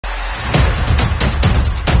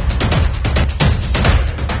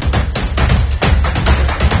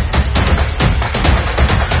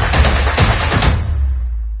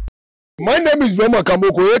My name is Brahma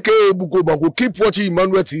Kamoko, aka Buko Banku. Keep watching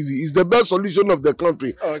Emmanuel TV. It's the best solution of the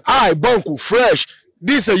country. Okay. I, Banku, fresh.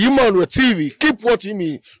 This is Emmanuel TV. Keep watching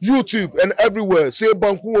me. YouTube and everywhere. Say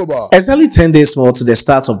Banku Oba. Exactly 10 days more to the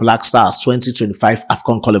start of Black Stars 2025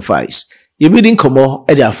 Afcon Qualifiers. You're reading Komo,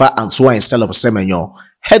 Ediafa Antoine Semeny,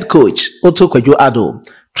 head coach, Otto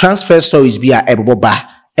Addo'S, transfer stories via Eboba,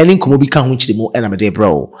 Elin Komobika Hunchimo and Amade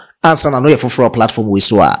Bro. Answer na no for platform we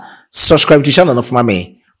saw. Subscribe to channel of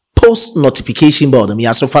Mame. Post notification bell me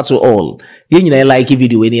so far to all. You like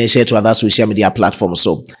video and share to other social media platforms.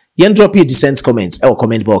 So you drop your decent comments or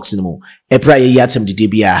comment box in mo. E prior yatem the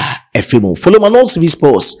DBA FMO. Follow my notes with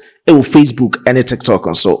posts Facebook and TikTok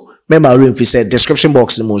and so. Remember room fi said description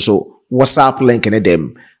box in mo so WhatsApp link in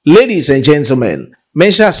them. Ladies and gentlemen,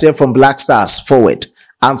 mention yourself from Black Stars forward.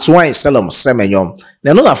 Antoine Semeny,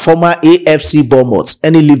 another former AFC Bournemouth,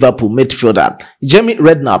 any Liverpool midfielder, Jamie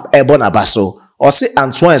Redknapp, Ebon Abaso, or say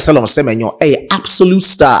Antoine Semeny, a absolute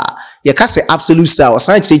star. You can say absolute star or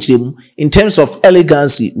sign him in terms of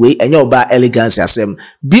elegancy, way and your bar elegance as him.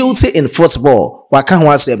 Beauty in football, what can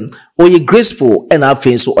was him, or you graceful and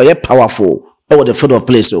offensive or you powerful over the foot of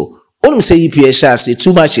play so. Only say EPS say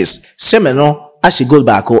 2 matches, Semeny. Ashi goal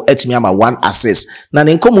back or etimiama 1 assist. Na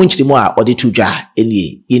nenkomu nchimwa or the 2 ja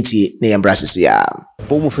eni inti ne embraces ya.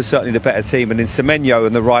 Bournemouth is certainly the better team, and in Semeny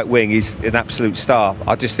on the right wing, he's an absolute star.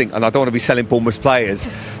 I just think, and I don't want to be selling Bournemouth's players,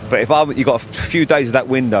 but if you got a few days of that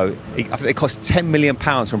window, I think it cost £10 million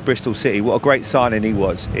from Bristol City. What a great signing he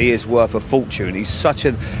was. He is worth a fortune. He's such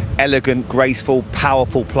an elegant, graceful,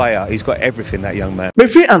 powerful player. He's got everything, that young man.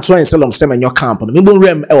 Referee Antoine Semeny camp, Mibon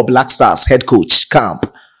Rem our Black Stars head coach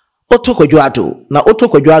camp. Otto na Otto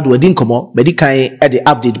edin komo medikai e the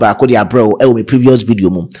update ba ko dia bro e my previous video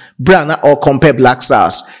mu bra na or compare Black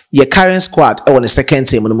Stars your current squad e won the second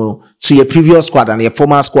team mu to your previous squad and your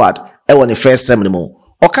former squad e won the first team mu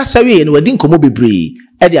okasa we no edin komo bebre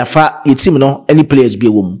e dia fa your team no any players be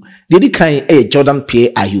wo mu dey kan e Jordan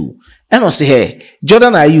Pierre Ayew and say hey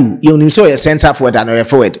Jordan Ayew you nim so your center forward and your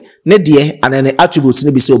forward ne die and any attributes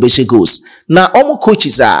ne be say obeshe goals na omo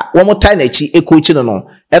coaches a omo tie na chi e coach no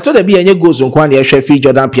eto de bi enye goals nkwa na ehwe fi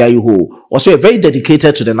Jordan Pierre Ayew also very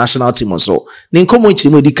dedicated to the national team so ne nkomo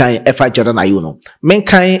nchimo di kan e fa Jordan Ayew no men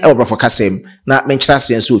kan e obrofo kasem na men kira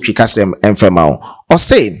sense otwi kasem emfema o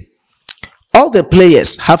say all the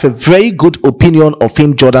players have a very good opinion of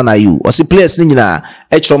him Jordan Ayew o say players ni nyina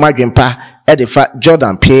e chiro madwempa e de fa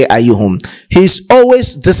Jordan Pierre Ayew home. He's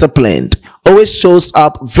always disciplined, always shows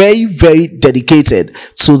up very dedicated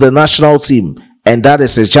to the national team, and that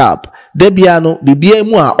is his job. Debiano bibia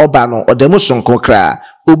mu a oba no odemo sonko kra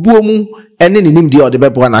obuomu ene nim dia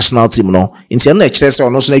odebebo national team no nti na ekire se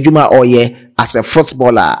ono so na adwuma oye as a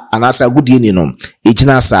footballer and as a good eni no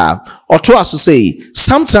ejina sa Otto aso say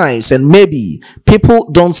sometimes and maybe people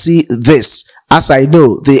don't see this. As I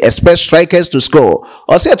know, they expect strikers to score.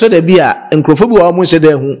 Or say to the beer, and Crofobia almost said,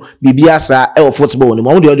 Bibiasa, or football. The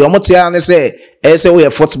moment you're not say, as a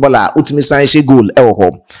footballer, ultimate science goal,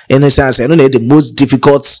 in a sense, I know the most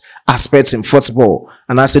difficult aspects in football.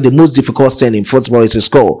 And I said the most difficult thing in football is to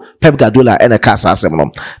score. Pep Guardiola and a Casa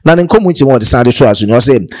Seminole. Now, in community, more decided to us, you know,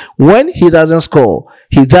 say, when he doesn't score,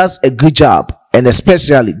 he does a good job. And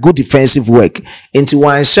especially good defensive work into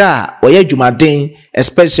one shot or Jumadin,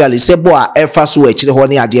 especially Seboa Efa Switch the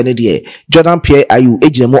honey at the end of the year. Jordan Pierre Ayew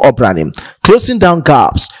ejimo obranim, closing down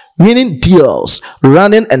gaps, winning deals,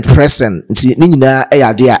 running and pressing. Nina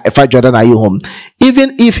idea Efa Jordan Ayew home.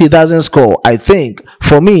 Even if he doesn't score, I think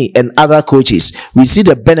for me and other coaches, we see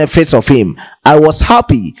the benefits of him. I was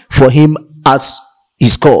happy for him as he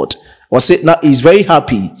scored. Was it now? He's very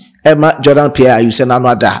happy. Emma Jordan Pierre Ayew say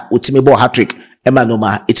nanwada utimebo hat-trick Emma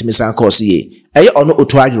noma itimi san course ye eye ono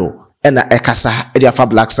Otto Adwo'S na ekasa e dia fa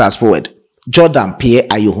Black Stars forward Jordan Pierre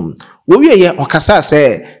Ayew hum we ye okasa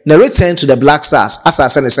say na return to the Black Stars as I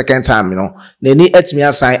said the second time you know na ni etimi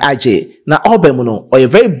asan aje na obem no or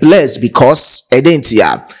very blessed because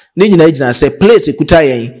edentia ni nyina ejina say place ekuta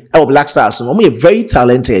yen e Black Stars no mo very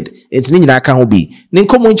talented it's ni nyina ka ho bi ni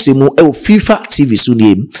nkomo nchiremu e FIFA TV so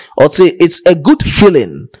name or say it's a good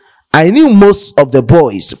feeling. I knew most of the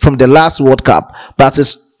boys from the last World Cup, but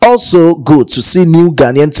it's also good to see new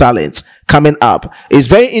Ghanaian talents coming up. It's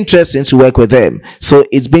very interesting to work with them. So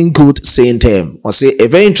it's been good seeing them. Or say a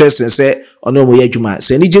very interesting say ono mo yadwuma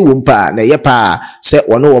say nije wumpa na yepa say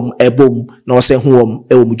ono wom ebom na say huom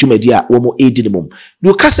e wom dwumadia wom edi mum.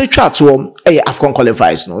 Do kase twa to wom e Afcon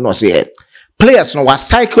qualifiers no say players no was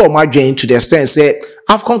cycle or margin to the extent say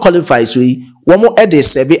Afcon qualifiers we wom e dey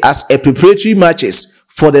serve as a preparatory matches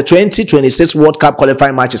for the 2026 World Cup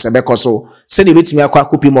qualifying matches so send the bit me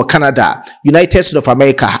akwa Canada, United States of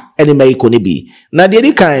America, any Mexico nibi. Na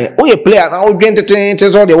the kind oh player now all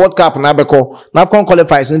the World Cup na beko na Afcon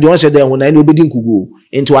qualifiers and the one said there when any obedient kugu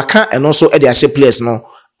into account and also at their players no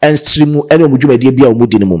and stream any mujumedi bia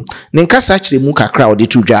omudinum. Nenka search the muka crowd the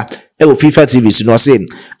tuja FIFA TV so no saying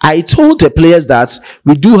I told the players that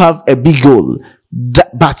we do have a big goal.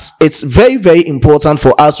 But it's very, very important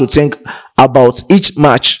for us to think about each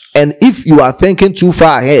match. And if you are thinking too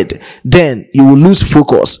far ahead, then you will lose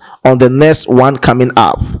focus on the next one coming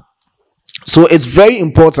up. So it's very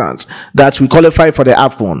important that we qualify for the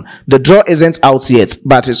Afcon. The draw isn't out yet,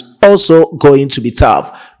 but it's also going to be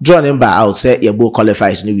tough. Draw number out say your book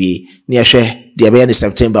qualifies anyway. Near share the in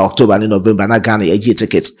September, October, and November. Na Ghana ye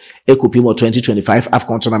tickets. Ekupimo 2025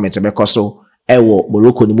 Afcon tournament so. Ewo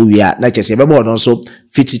Morocco ni muwia na chese bebo also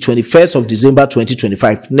 21st of December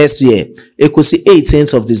 2025 next year ekosi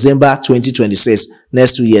 18th of December 2026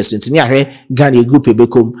 next 2 years since ni ahwe Ghana group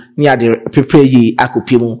ebekom ni ade prepare yi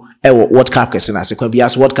akopiemu ewo World Cup kese na sekwa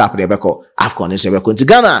bias World Cup de beko Afcon nse beko nti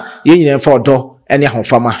Ghana ye nyine for do ene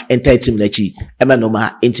ahofama enta team na chi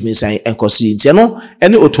emenoma intimi san enkosi nti no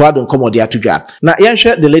ene otoado nkomode atodwa na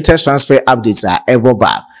yenhwe the latest transfer updates a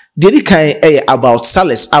eboba dedi kan about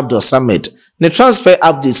Salis Abdul Ahmed. The transfer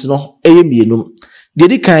updates no mienu.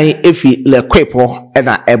 Dedi kan efi le kwepo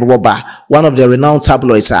na eboba one of the renowned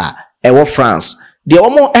tabloids ewo France. The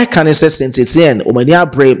omo can say Saint-Etienne omani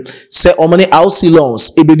abre se omani Alcy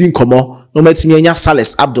loans ebedi nkomo no metimi anya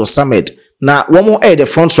Salis Abdul Ahmed na womo the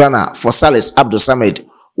front runner for Salis Abdul Ahmed.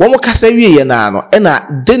 Womo kasa wiye na no na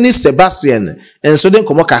Denis Sebastian enso den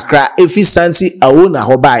komo kakra efi Santi Awona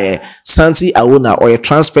hobaye Santi Awona or a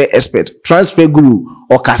transfer expert transfer guru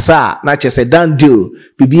or kasa na chese dan deal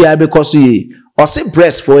bibia because ye or say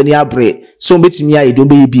breast for any abre so betimi ayi do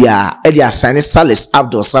be bia e dey assign Salis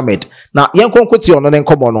Abdul Ahmed na yen konkoti ono nen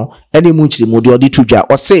komo no ene mu nchiri mu de odi tudwa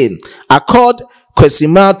or say accord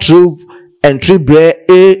Kwesima Trouve entry bre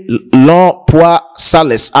a long poor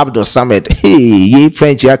Salis Abdul Ahmed. Hey, ye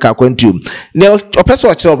French yaka kwentu. Now, a person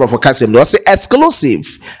watch over for Kasim. No, say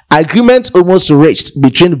exclusive agreement almost reached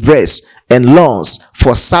between Brest and loans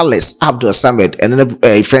for Salis Abdul Ahmed and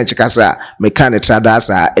then French kasa mechanic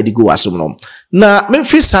tradasa edigo asumno. Na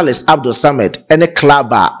Memphis Salis Abdul Ahmed and a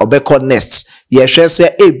clubber obeko next. Ye share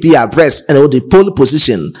say a be a Brest and the pole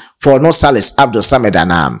position for no Salis Abdul Ahmed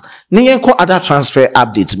anam. Niyenko other transfer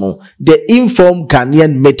updates mo. The informed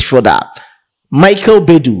Ghanaian midfielder Michael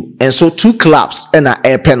Bedu and so 2 clubs and a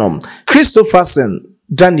airpenom. Christopherson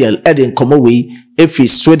Daniel Eden Komowe efi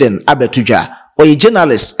Sweden abetuja or a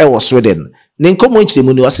journalist was Sweden. Ninkomo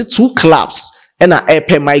nchimuni wasi 2 clubs and a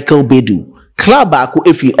airpe Michael Bedu. Club aku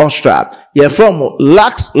efi Austria. Ye from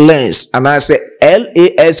Lax Lens and I say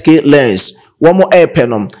LASK Lens. One more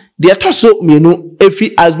airpenom. The atoso minu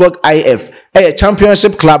efi Iceberg IF a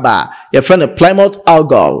championship clubber. Ye from the Plymouth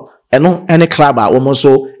Argyle. And no any clubber almost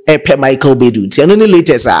so Epe Michael Bedu. Nti ano ni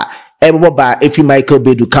latest eboba efi Michael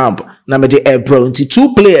Bedu camp na me de ebro nti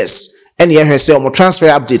 2 players and ye hwese omo transfer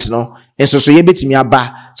update no enso so ye betimi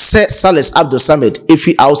aba se Salis Abdul Ahmed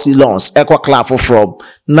efi Alcy loans ekwa club from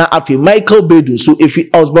na afi Michael Bedu so efi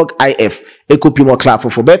Augsburg IF ekopi mo club for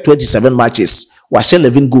 27 matches wa share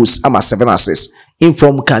 11 goals ama 7 assists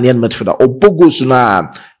inform Ghanaian midfielder obogo na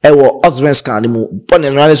ewo Osvenskan mu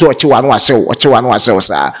bonenane so ochewa no ahye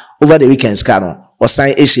sa over the weekends kano or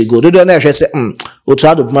sign issue go. Don't know say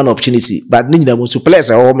Otto man opportunity, but Nina Musu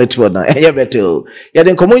players are all midfield now. Yeah, better. Yeah,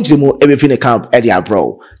 then come into more everything camp Eddie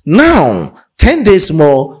bro. Now 10 days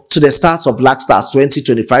more to the start of Black Stars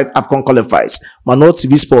 2025 Afcon qualifiers. Manot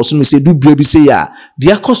TV Sports me say do baby say ya.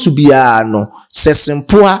 Dia kosubia no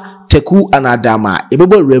sesempoa teku anadama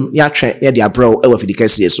ebebo rem ya twen ya dia bro e wa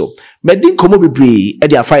fidikase so. Medin komo bebre e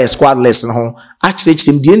dia fire squad lesson ho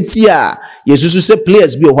achirechim die ntia yesusu se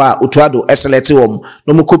players bi ho a Otuado select wom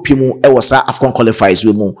no mo kopimu e wosa Afcon qualifiers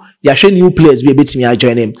we mu ya hwe new players bi betimi a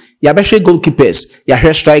join him ya be hwe goalkeepers ya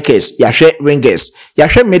hwe strikers ya hwe wingers ya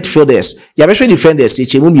hwe midfielders ya be hwe defenders ye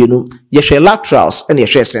chemu mienu ya hwe laterals and ya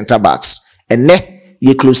hwe center backs enne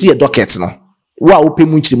ye close ye docket no wa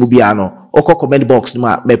opemu nchirimu bia no oko comment box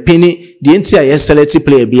ma me pini die ntia ye select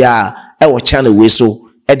player bia e wo channel we so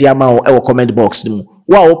e dia ma e wo comment box mu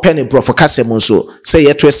wa open bro for kasem so say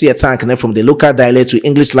ye trace ye tank na from the local dialect to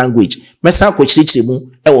English language mesa ko chirichiri mu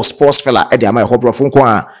e wo sports fella e dia ma ho bro nko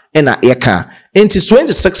a e na ye ka enti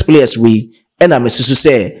 26 players we e na mesusu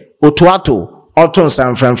say Otto Otto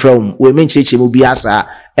san from we men chirichiri mu bi asa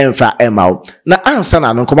emfa emau na ansa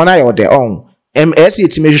na no nkomo na ye de on MS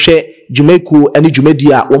yetime hwehwe dwumaku ani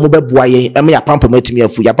dwumadi a wo mo beboa yen em ya pampa matimi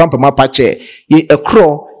afu ya pampa mapache ye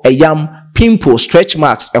ekro eyam pimple stretch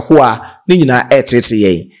marks ɛho a ne nyinaa ɛtete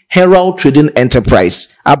yɛn Herald Trading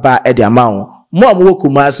Enterprise aba ɛde amount mo a mo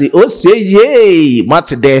Kumasi o say ye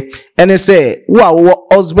matede ene say wo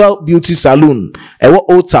Oswell Beauty Salon ewo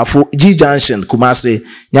Otafo G Junction Kumasi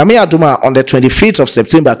nyame adoma on the 25th of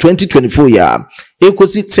September 2024 ya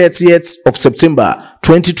ekosi 30th of September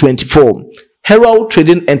 2024 Herald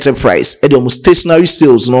Trading Enterprise e de stationary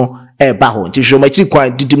sales no e ba ho nti hwe machi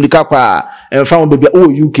kwan didimnika kwa e fa won bebia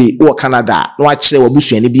o UK o Canada no a kire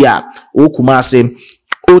wabusuani bia o Kumasi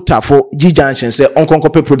Otafo G Junction say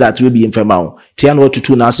onkonkope product we be infema o tia no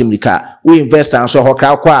tutu na asemrika we invest and so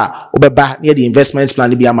hokra kwa obeba near the investment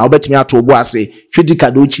plan bi ama obetimi ato obo ase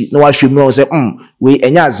fidika dochi na wa hwemi o say we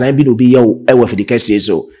enya azan bi no bi ye e wa fidika sie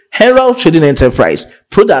so Herald Trading Enterprise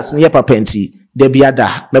products ne papenti de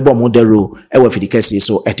biada mebo mo dero e wa fidika sie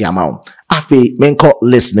so e di ama afi menko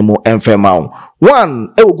list ne mo enfema o one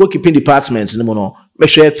e wo goalkeeping department ne mo no me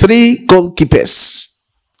hwe 3 goalkeepers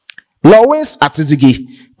Lawrence Atizigi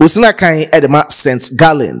Usina Kain Edema St.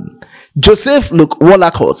 Gallen Joseph Luke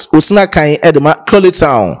Wallacott Usina Kain Edema Crowley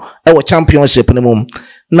Town Ewa championship ne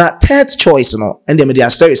na third choice no and the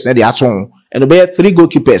Asterisk na the aton and obey 3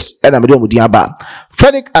 goalkeepers and amede omudi aba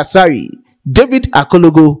Frederick Asari David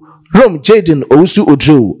Akologo Rome Jaden Owusu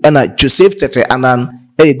Odro and Joseph Tete Anan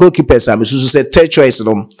goalkeepers amisusu said third choice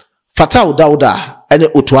no Fatau Dauda and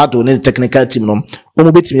Otuado ne technical team no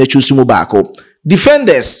omo betimi choose mu baako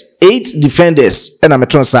defenders 8 defenders and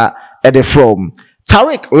ametonsa ede from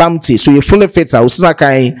Tariq Lamti so you fully fit Usina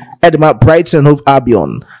Kain Edema Brighton Hove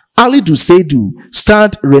Albion Ali Duseidu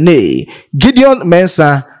Stade Rene Gideon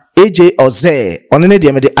Mensah AJ Oze onene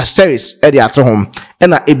de me de Asterisk ede ato hom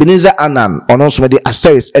and Ebenezer Anan on also me de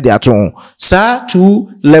Asterisk ede ato hom sa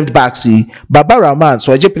 2 left backs Baba Rahman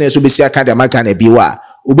so Japan so besia kan de maka na biwa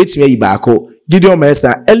obetimi yi baako Gideon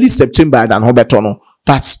Mensah early September dan ho beto no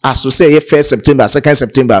but as to say 1st September 2nd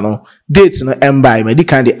September no date no embai me di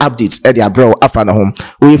kind the updates e dia bro afa na home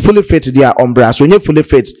we fully fit dia umbra so nye fully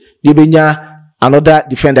fit di benya another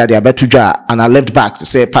defender dia betudwa and a left back to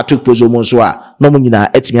say Patrick Pozomo so a no mo nyina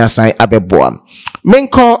etimi asan abeboa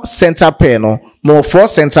menko center pair no more 4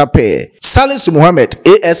 center pair Salis Mohammed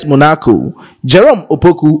AS Monaco Jerome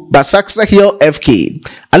Opoku Basaksa Hill FK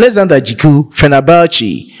Alexander Jiku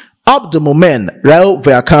Fenerbahce Abdelmomen Rayo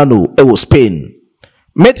Vallecano ewo Spain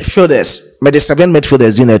midfielders, made 7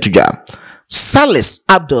 midfielders in Etuja. Salis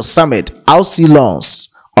Abdul Samad, Alcy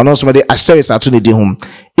Lons, on also made Asterisk Atunidi home.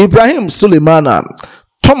 Ibrahim Suleimana,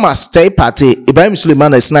 Thomas Taipate, Ibrahim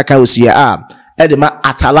Suleimana is Naka Usia, Edema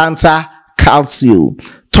Atalanta Calcio,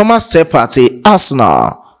 Thomas Taipate,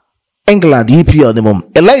 Arsenal, England, EPL, the mum,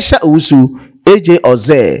 Elisha Usu, AJ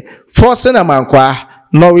Oze, Forsen Amankwa,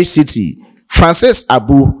 Norwich City, Francis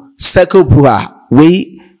Abu, Seko Buha,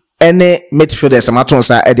 we any midfielders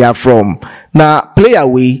amatonsa edia from na player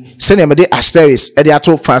we senior me de Asterisk edia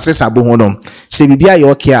to Francis Abu hono se bibia ye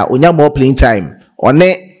okay a onya more playing time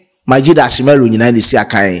one Majida Shimeru nyina ni si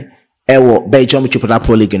akan ewo Belgium Chipota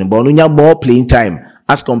Pro League ni but onya more playing time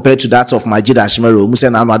as compared to that of Majida Shimeru mu se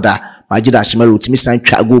na another Majida Shimeru timi san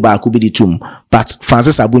twa go ba ku bi di tum but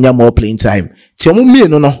Francis Abu nya more playing time ti omu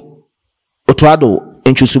mienu no Otuado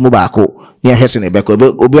enchusu mu baako near Hesson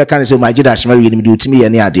Ebeko, Obi can say my Jida Shmari you to me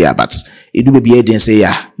any idea, but it do be a didn't say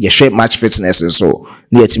ya, you shape match fitness and so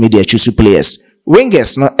near to me they choose players.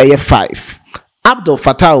 Wingers no AF5. Abdul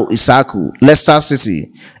Fatau Isaku, Leicester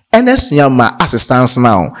City. NS Nyama assistance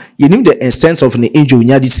now. You need the instance of an injury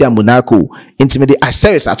Nyadisia Monaco, intimidate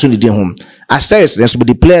Asterisk Atunidi home. Asterisk then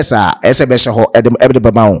be the players are Esabesha ho Edem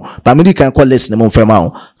Ebedebamau, but me can call less Nemon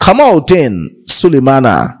Femau. Kamaldin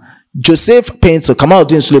Suleimana. Joseph Painter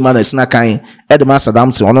Kamaldin Suleiman is Nakai Edema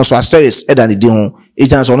Sadamti on also Asterisk Edani Dihon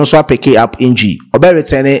agents on also pick up injury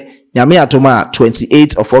Oberetene Nyame Atoma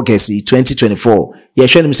 28th of August 2024 ye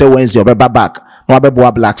hwe nim say Wednesday obeba back no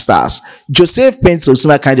abeboa Black Stars Joseph Painter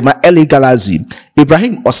Sunakai Edema Eli Galazi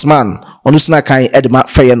Ibrahim Osman on Sunakai Edema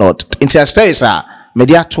Feyenoord into Asterisk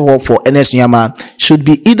media tour for NS Nyama should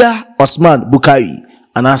be either Osman Bukari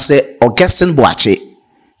and I say Augustin Boache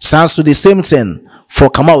sounds to the same thing for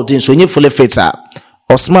Kamaldin so nye fully fitter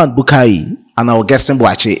Osman Bukari and our guesting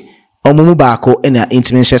Boache omumu baako ena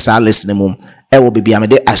intimenshare sa listen mum e wo bibia me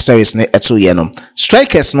de Asterisk ne eto ye no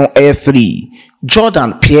strikers no A3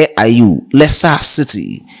 Jordan Pierre Ayew Leicester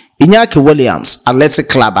City Inyaki Williams Athletic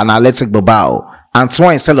Club and Athletic Bilbao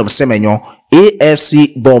Antoine Selom Semenyo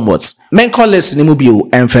AFC Bournemouth menko listen mu bio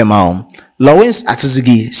enfema Lawrence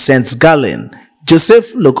Atizigi St. Gallen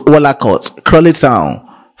Joseph Luke Wallacott Crowley Town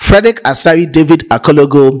Frederick Asari David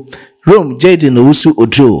Akologo Rome Jaden Owusu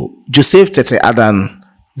Odro Joseph Tete Adan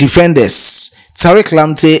Defenders Tariq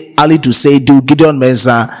Lamte, Ali Duseidu, Gideon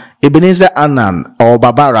Mensah, Ebenezer Annan or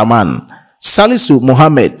Baba Rahman, Salisu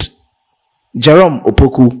Mohammed, Jerome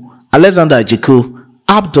Opoku, Alexander Jiku,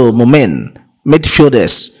 Abdul Momen,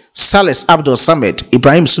 midfielders, Salis Abdul Samad,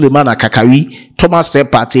 Ibrahim Suleimana Kakari, Thomas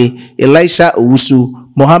Party, Elisha Owusu,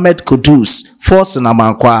 Mohammed Kudus, Force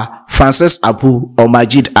Namankwa, Francis Abu or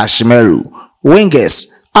Majid Ashmeru.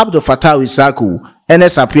 Wingers, Abdul Fattah Isaku,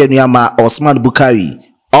 Enes Apianuyama, Osman Bukari,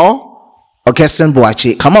 or Augustin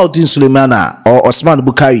Boache, Kamaldeen Suleimana, or Osman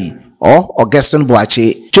Bukari, or Augustin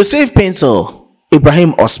Boache, Joseph Pinto,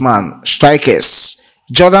 Ibrahim Osman, strikers,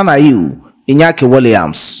 Jordan Ayew, Inyake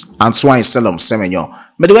Williams, Antoine Selom Semenyo.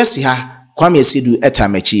 Medwesi ha, Kwame Esidu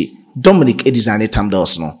Etamechi, Dominic Edizane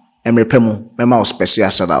Tamdosno, Emre Pemu, Mema Special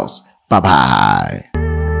Shoutouts. Bye bye.